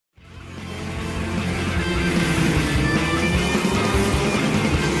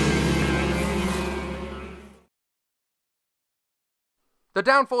The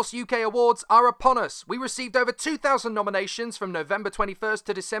Downforce UK Awards are upon us. We received over 2,000 nominations from November 21st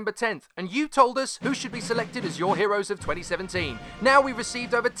to December 10th, and you told us who should be selected as your heroes of 2017. Now we've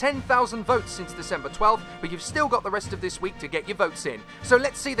received over 10,000 votes since December 12th, but you've still got the rest of this week to get your votes in. So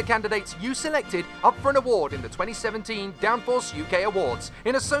let's see the candidates you selected up for an award in the 2017 Downforce UK Awards,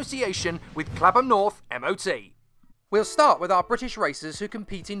 in association with Clapham North MOT. We'll start with our British racers who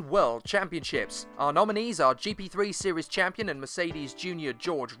compete in World Championships. Our nominees are GP3 Series Champion and Mercedes Junior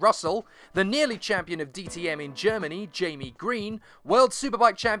George Russell, the nearly champion of DTM in Germany, Jamie Green, World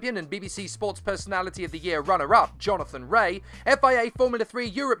Superbike Champion and BBC Sports Personality of the Year runner-up, Jonathan Ray, FIA Formula 3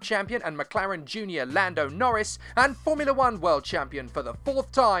 Europe Champion and McLaren Junior Lando Norris, and Formula 1 World Champion for the fourth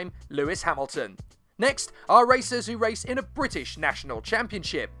time, Lewis Hamilton. Next, our racers who race in a British National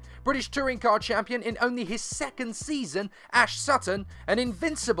Championship. British Touring Car Champion in only his second season, Ash Sutton, an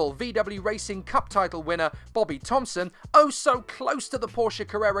invincible VW Racing Cup title winner, Bobby Thompson, oh so close to the Porsche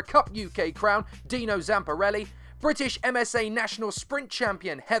Carrera Cup UK crown, Dino Zamparelli, British MSA National Sprint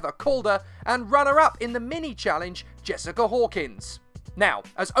Champion, Heather Calder, and runner-up in the Mini Challenge, Jessica Hawkins. Now,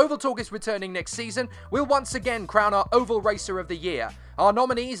 as Oval Talk is returning next season, we'll once again crown our Oval Racer of the Year. Our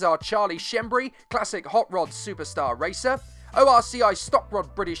nominees are Charlie Schembri, Classic Hot Rod Superstar Racer, ORCI Stock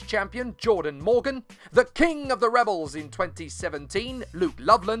Rod British Champion, Jordan Morgan, the King of the Rebels in 2017, Luke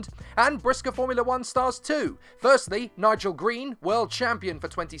Loveland, and Brisker Formula 1 Stars 2. Firstly, Nigel Green, World Champion for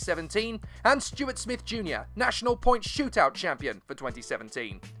 2017, and Stuart Smith Jr., National Point Shootout Champion for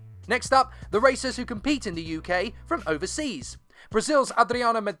 2017. Next up, the racers who compete in the UK from overseas. Brazil's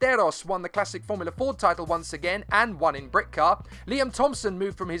Adriana Medeiros won the Classic Formula Ford title once again and won in Britcar. Liam Thompson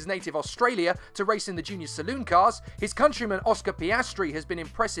moved from his native Australia to race in the junior saloon cars. His countryman Oscar Piastri has been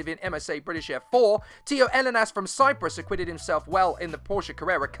impressive in MSA British F4. Teo Elenas from Cyprus acquitted himself well in the Porsche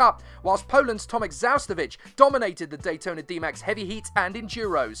Carrera Cup, whilst Poland's Tomek Zaustovic dominated the Daytona D-Max Heavy Heat and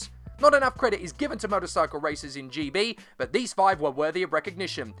Enduros. Not enough credit is given to motorcycle racers in GB, but these five were worthy of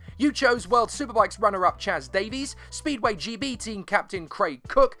recognition. You chose World Superbikes runner-up Chaz Davies, Speedway GB team captain Craig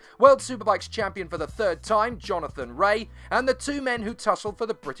Cook, World Superbikes champion for the third time Jonathan Ray, and the two men who tussled for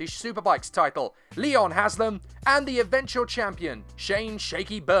the British Superbikes title, Leon Haslam and the eventual champion, Shane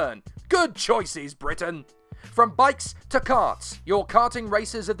Shaky Byrne. Good choices, Britain! From bikes to karts, your karting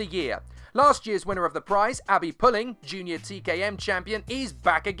racers of the year. Last year's winner of the prize, Abby Pulling, Junior TKM champion, is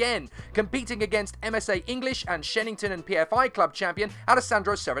back again, competing against MSA English and Shennington and PFI Club champion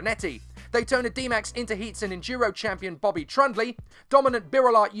Alessandro Serenetti, Daytona D-Max Interheats and Enduro champion Bobby Trundley, dominant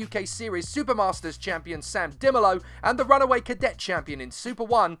Birolart UK Series Supermasters champion Sam Dimolo, and the runaway cadet champion in Super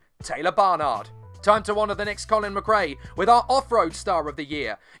 1, Taylor Barnard. Time to honour the next Colin McRae with our Off-Road Star of the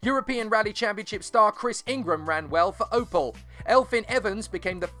Year. European Rally Championship star Chris Ingram ran well for Opel. Elfyn Evans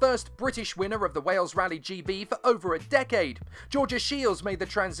became the first British winner of the Wales Rally GB for over a decade. Georgia Shields made the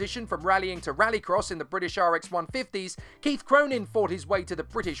transition from rallying to rallycross in the British RX 150s. Keith Cronin fought his way to the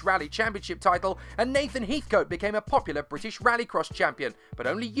British Rally Championship title, and Nathan Heathcote became a popular British rallycross champion, but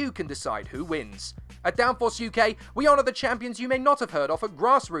only you can decide who wins. At Downforce UK, we honour the champions you may not have heard of at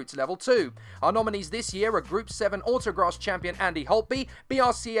grassroots level too. Our nominees this year are Group 7 Autograss champion Andy Holtby,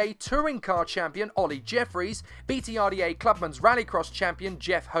 BRCA Touring Car champion Ollie Jeffries, BTRDA Clubman's Rallycross champion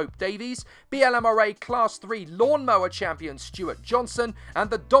Jeff Hope Davies, BLMRA Class 3 Lawnmower champion Stuart Johnson, and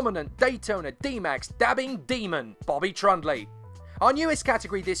the dominant Daytona D-Max dabbing demon Bobby Trundley. Our newest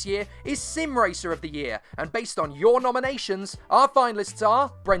category this year is Sim Racer of the Year, and based on your nominations, our finalists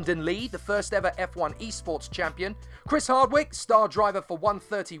are Brendan Lee, the first ever F1 Esports champion, Chris Hardwick, star driver for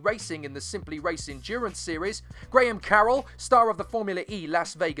 130 Racing in the Simply Race Endurance Series, Graham Carroll, star of the Formula E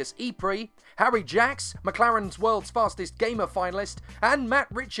Las Vegas E-Prix, Harry Jacks, McLaren's World's Fastest Gamer finalist, and Matt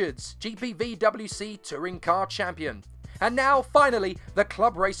Richards, GPVWC Touring Car champion. And now, finally, the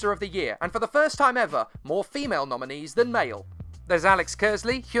Club Racer of the Year, and for the first time ever, more female nominees than male. There's Alex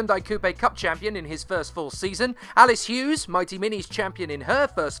Kersley, Hyundai Coupe Cup champion in his first full season, Alice Hughes, Mighty Minis champion in her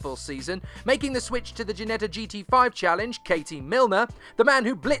first full season, making the switch to the Ginetta GT5 Challenge, Katie Milner, the man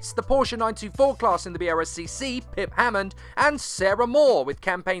who blitzed the Porsche 924 class in the BRSCC, Pip Hammond, and Sarah Moore with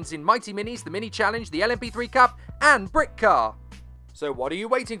campaigns in Mighty Minis, the Mini Challenge, the LMP3 Cup, and Britcar. So what are you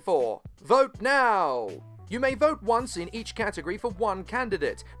waiting for? Vote now! You may vote once in each category for one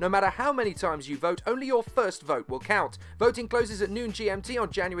candidate. No matter how many times you vote, only your first vote will count. Voting closes at noon GMT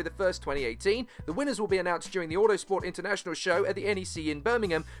on January the 1st, 2018. The winners will be announced during the Autosport International Show at the NEC in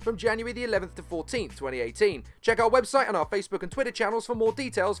Birmingham from January the 11th to 14th, 2018. Check our website and our Facebook and Twitter channels for more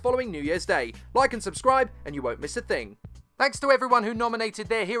details following New Year's Day. Like and subscribe and you won't miss a thing. Thanks to everyone who nominated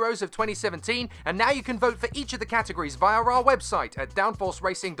their heroes of 2017, and now you can vote for each of the categories via our website at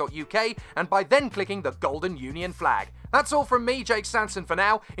downforceracing.uk and by then clicking the Golden Union flag. That's all from me, Jake Sanson, for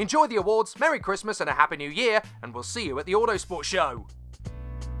now. Enjoy the awards, Merry Christmas and a Happy New Year, and we'll see you at the Autosport show.